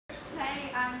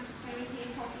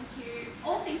to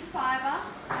all things fibre,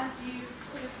 as you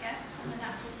could have guessed from the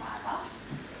natural fibre.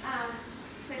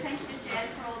 So thank you to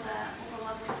Jed for all the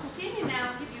lovely cooking, and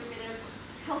now I'll give you a bit of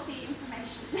healthy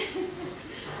information.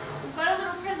 We've got a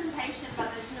little presentation,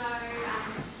 but there's no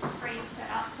screen set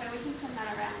up, so we can send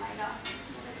that around later.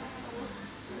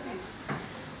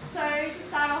 So to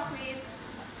start off with,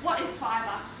 what is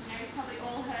fibre? You know, you've probably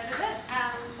all heard of it.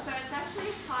 So it's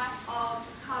actually a type of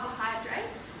carbohydrate,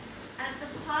 and it's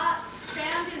a part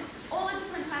found in all the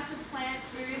different types of plant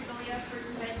foods, all your fruit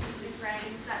and veggies and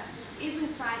grains that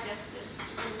isn't digested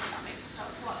in the stomach. So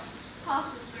it's what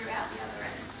passes through out the other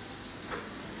end.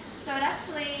 So it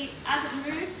actually, as it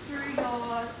moves through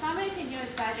your stomach and your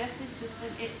digestive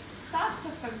system, it starts to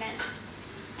ferment.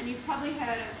 And you've probably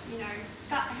heard of, you know,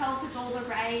 gut health is all the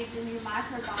rage in your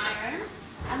microbiome.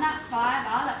 And that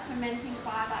fibre, that fermenting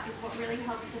fibre, is what really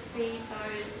helps to feed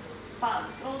those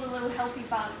bugs, all the little healthy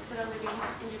bugs that are living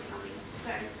in your tummy.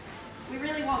 So we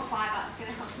really want fibre. It's going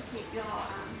to help to keep your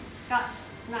guts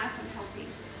nice and healthy.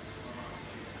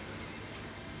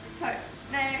 So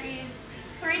there is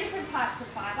 3 different types of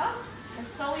fibre: the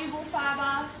soluble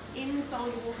fibre,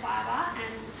 insoluble fibre,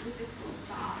 and resistant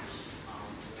starch.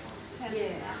 Turn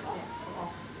this down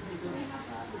off.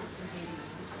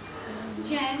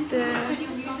 Jen, turn your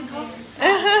music off.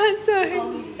 Sorry.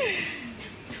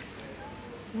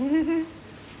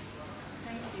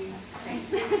 Thank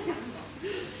you.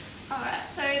 Alright,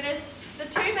 so there's the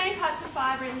 2 main types of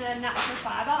fibre in the natural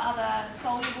fibre are the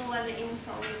soluble and the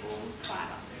insoluble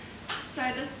fibre. So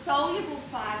the soluble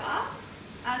fibre,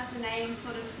 as the name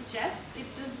sort of suggests, it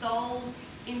dissolves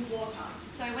in water.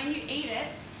 So when you eat it,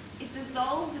 it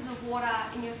dissolves in the water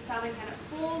in your stomach and it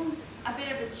forms a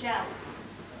bit of a gel.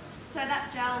 So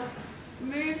that gel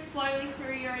moves slowly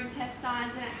through your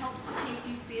intestines and it helps to keep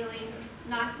you feeling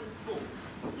nice and full.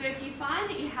 So if you find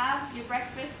that you have your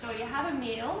breakfast or you have a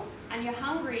meal and you're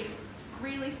hungry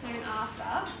really soon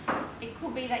after, it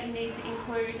could be that you need to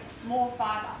include more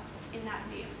fibre in that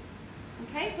meal.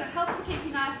 Okay, so it helps to keep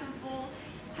you nice and full,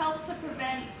 helps to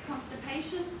prevent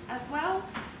constipation as well,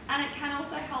 and it can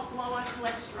also help lower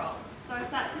cholesterol. So if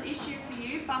that's an issue for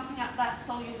you, bumping up that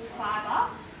soluble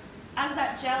fibre, as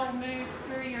that gel moves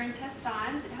through your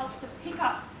intestines, it helps to pick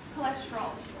up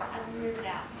cholesterol and move it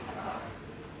out as well.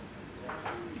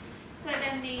 So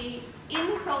then the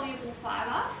insoluble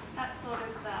fibre, that's sort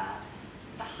of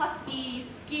the husky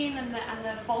skin and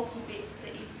the bulky bits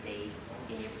that you see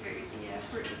in your food, in your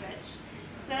fruit and veg.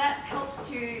 So that helps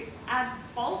to add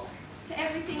bulk to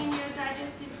everything in your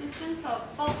digestive system. So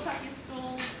it bulks up your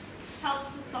stools,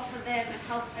 helps to soften them, and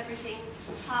helps everything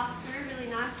pass through really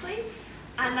nicely.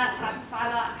 And that type of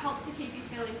fibre helps to keep you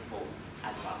feeling full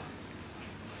as well.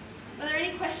 Are there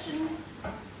any questions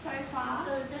so far?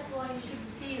 So is that why you should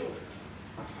peel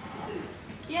food?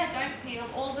 Yeah, don't peel.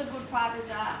 All the good fibres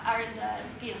are in the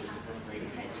skins of the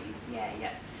veggies.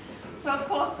 Yeah. So of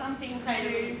course some things you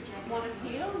do want to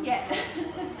peel, yeah.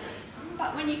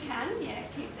 But when you can, yeah,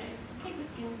 keep the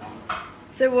skins on.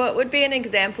 So what would be an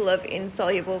example of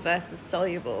insoluble versus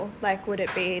soluble? Like, would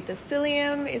it be the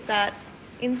psyllium? Is that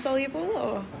insoluble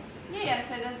or? Yeah,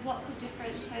 so there's lots of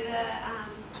different, so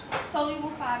the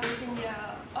soluble fibres in your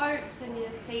oats and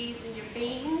your seeds and your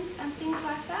beans and things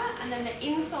like that, and then the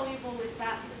insoluble is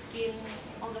that skin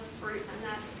on the fruit, and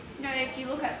that, you know, if you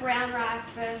look at brown rice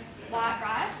versus white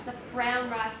rice, the brown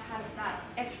rice has that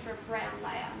extra brown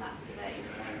layer, and that's the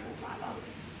insoluble fibre.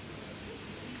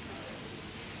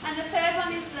 And the third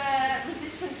one is the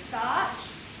resistant starch.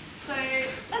 So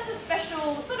that's a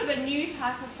special, sort of a new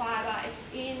type of fibre.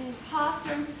 It's in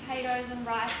pasta and potatoes and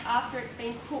rice after it's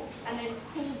been cooked and then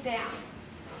cooled down.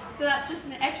 So that's just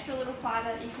an extra little fibre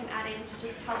that you can add in to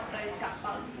just help those gut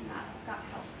bugs and that gut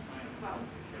health as well.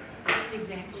 That's an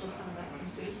example of some of that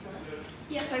food stuff.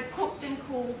 Yeah, so cooked and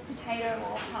cooled potato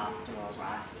or pasta or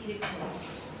rice. Eat it cold.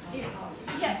 Eat it cold.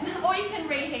 Yeah, or you can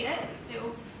reheat it.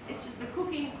 It's just the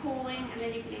cooking, cooling, and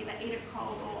then you can either eat it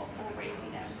cold or reheat it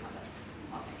and have it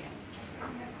hot again.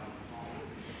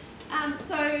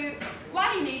 So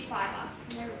why do you need fibre?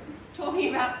 We're talking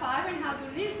about fibre and how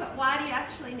good it is, but why do you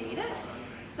actually need it?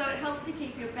 So it helps to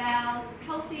keep your bowels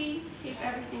healthy, keep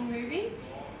everything moving.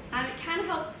 It can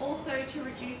help also to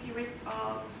reduce your risk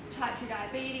of type 2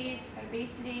 diabetes,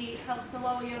 obesity. It helps to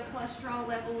lower your cholesterol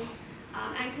levels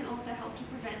and can also help to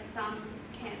prevent some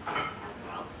cancers as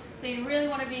well. So you really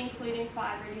want to be including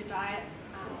fibre in your diet.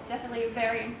 Definitely a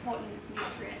very important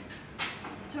nutrient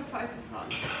to focus on.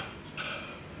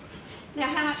 Now,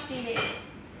 how much do you need?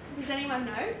 Does anyone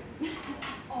know?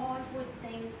 I would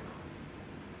think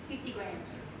 50 grams.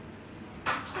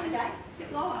 Actually, A day? a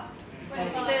bit lower.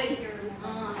 30.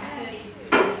 30.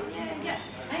 Yeah.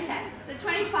 Okay. So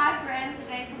 25 25 grams a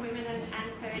day for women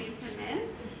and 30 for men.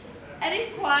 It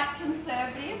is quite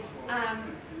conservative.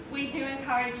 We do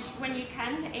encourage, when you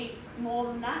can, to eat more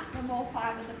than that. The more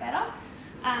fibre, the better.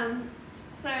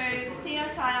 So the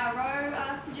CSIRO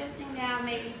are suggesting now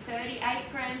maybe 38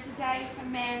 grams a day for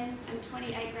men and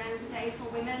 28 grams a day for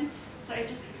women. So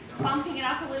just bumping it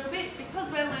up a little bit, because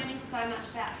we're learning so much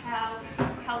about how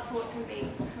helpful it can be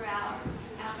for our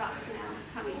guts and our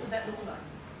tummies. What does that look like?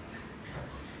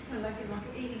 Like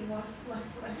eating what?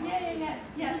 Yeah.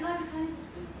 Is it like a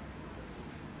tablespoon?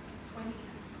 It's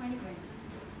 20 grams.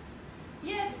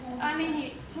 Yes, I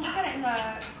mean, to look at it in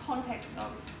the context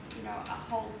of, a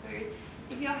whole food,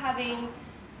 if you're having,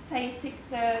 say, 6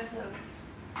 serves of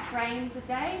grains a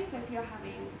day, so if you're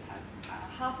having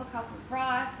half a cup of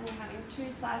rice and you're having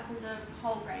 2 slices of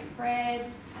whole grain bread,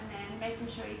 and then making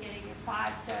sure you're getting your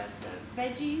 5 serves of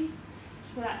veggies,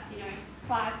 so that's,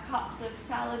 5 cups of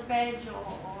salad veg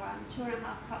or 2.5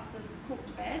 cups of cooked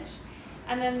veg.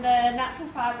 And then the natural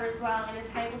fibre as well, in a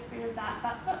tablespoon of that,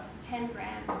 that's got 10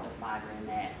 grams of fibre in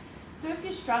there. So if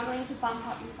you're struggling to bump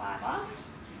up your fibre,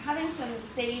 having some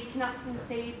seeds, nuts and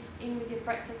seeds in with your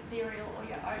breakfast cereal or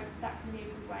your oats, that can be a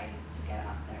good way to get it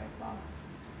up there as well.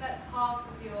 So that's half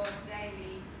of your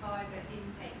daily fibre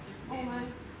intake, just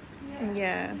Almost.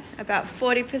 Yeah, about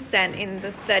 40% in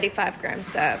the 35 gram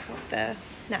serve of the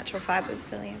natural fibres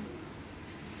psyllium.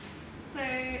 So,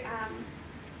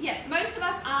 most of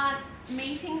us aren't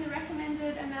meeting the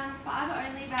recommended amount of fibre.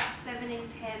 Only about 7 in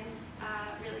 10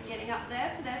 are really getting up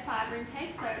there for their fibre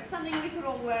intake. So it's something we could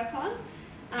all work on.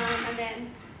 And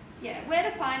then, where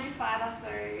to find your fibre.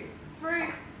 So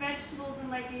fruit, vegetables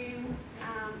and legumes.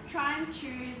 Try and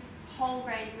choose whole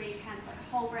grains where you can. So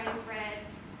whole grain bread,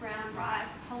 brown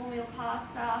rice, wholemeal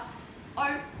pasta,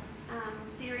 oats,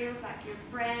 cereals like your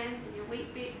Brans and your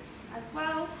Wheat Bix as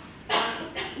well.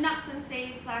 Nuts and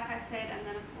seeds, like I said, and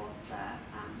then of course the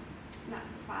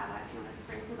natural fibre if you want to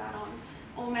sprinkle that on,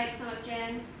 or make some of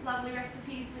Jan's lovely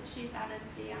recipes that she's added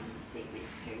the seed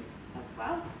mix to as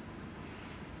well.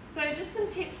 So just some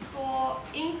tips for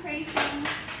increasing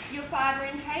your fibre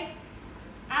intake.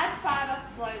 Add fibre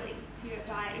slowly to your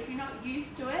diet. If you're not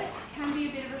used to it, it can be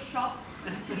a bit of a shock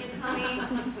to your tummy.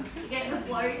 You get the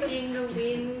bloating, the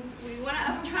wind.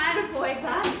 I'm trying to avoid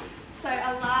that. So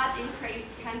a large increase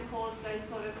can cause those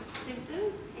sort of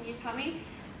symptoms in your tummy.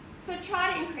 So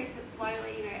try to increase it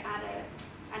slowly, add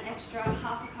an extra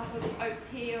half a cup of oats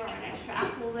here or an extra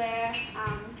apple there.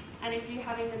 And if you're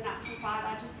having the natural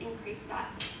fibre, just increase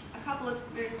that a couple of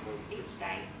spoonfuls each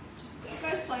day. Just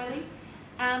go slowly.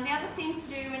 The other thing to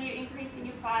do when you're increasing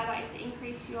your fibre is to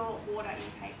increase your water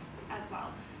intake as well.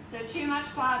 So too much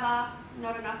fibre,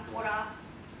 not enough water,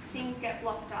 things get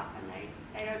blocked up and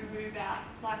they don't move out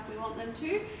like we want them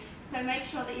to. So make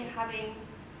sure that you're having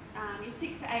your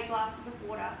 6 to 8 glasses of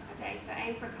water a day. So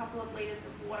aim for a couple of litres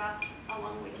of water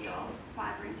along with your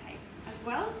fibre intake as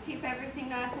well to keep everything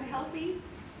nice and healthy.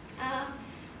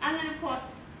 And then of course,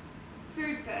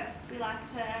 food first. We like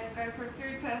to go for a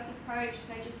food first approach,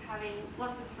 so just having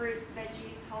lots of fruits,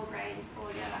 veggies, whole grains, or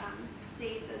your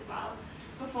seeds as well,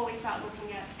 before we start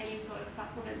looking at any sort of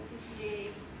supplements if you do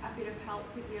need a bit of help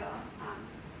with your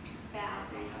bowels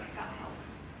and your gut health.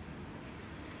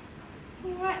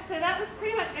 Alright, so that was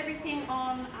pretty much everything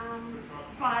on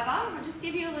fibre. I'll just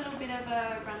give you a little bit of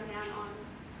a rundown on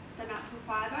the natural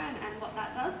fibre and what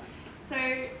that does. So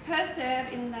per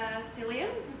serve in the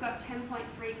psyllium, we've got 10.3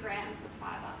 grams of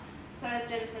fibre. So as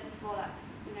Jenna said before, that's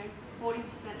 40%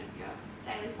 of your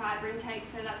daily fibre intake.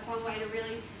 So that's one way to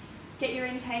really get your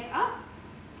intake up.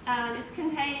 It's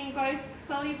containing both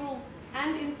soluble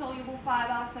and insoluble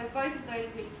fibre, so both of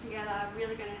those mixed together are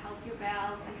really going to help your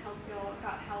bowels and help your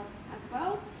gut health as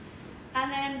well.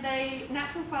 And then the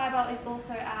natural fibre is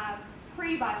also a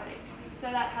prebiotic,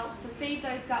 so that helps to feed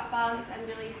those gut bugs and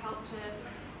really help to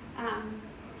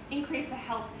increase the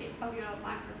health of your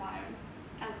microbiome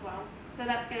as well. So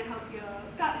that's going to help your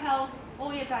gut health,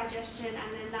 all your digestion,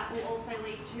 and then that will also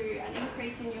lead to an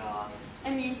increase in your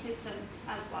immune system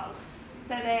as well.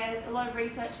 So there's a lot of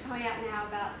research coming out now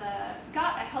about the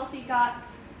gut. A healthy gut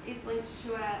is linked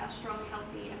to a strong,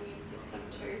 healthy immune system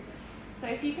too. So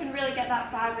if you can really get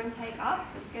that fibre intake up,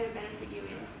 it's going to benefit you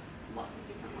in lots of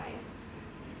different ways.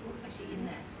 What's actually in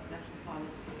that natural fibre?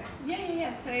 Okay.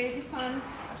 Yeah. So this one,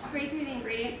 just read through the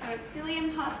ingredients. So it's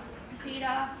psyllium husk,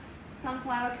 pepita,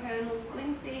 sunflower kernels,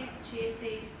 linseeds, chia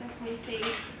seeds, sesame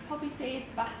seeds, poppy seeds,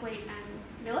 buckwheat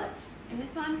and millet in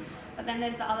this one. But then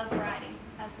there's the other varieties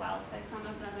as well. So some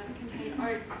of them contain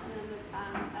oats, and then there's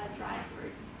a dried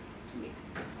fruit mix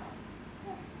as well.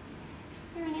 Yeah.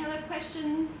 Are there any other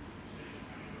questions?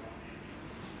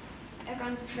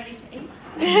 everyone just ready to eat.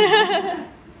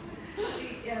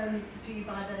 Do you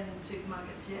buy that in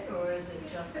supermarkets yet, or is it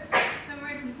just? So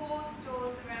we're in 4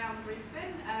 stores around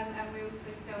Brisbane, and we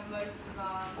also sell most of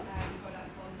our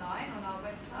products online on our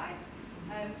website.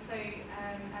 At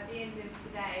the end of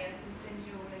today, I can send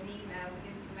you all an email with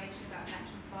information about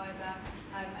natural fibre,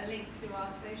 a link to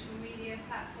our social media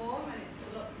platform, and it's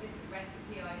got lots of different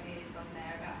recipe ideas on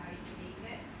there about how you can eat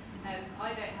it.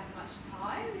 I don't have much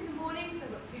time in the morning, so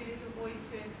I've got 2 little boys,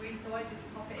 2 and 3, so I just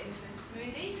pop it into a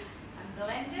smoothie and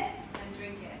blend it and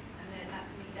drink it, and then that's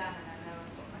me done, and I know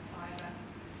I've got my fibre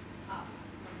up,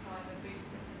 my fibre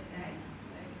booster for the day.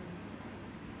 So,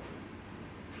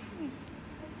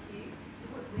 thank you.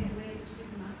 So where do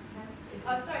supermarkets at?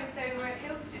 Oh, sorry, so we're at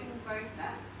Hillston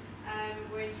Grocer,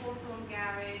 we're in Hawthorne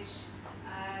Garage,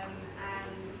 and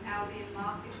Albion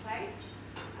Marketplace,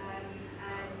 and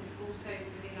also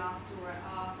within our store at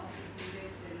our office in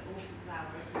Luton,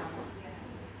 Auckland as well.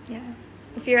 Yeah.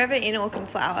 If you're ever in Auckland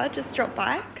Flower, just drop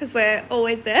by because we're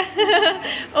always there,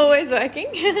 always working.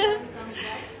 Yeah,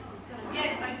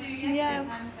 I do, yes. Yeah. And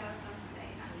sell some today,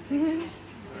 absolutely.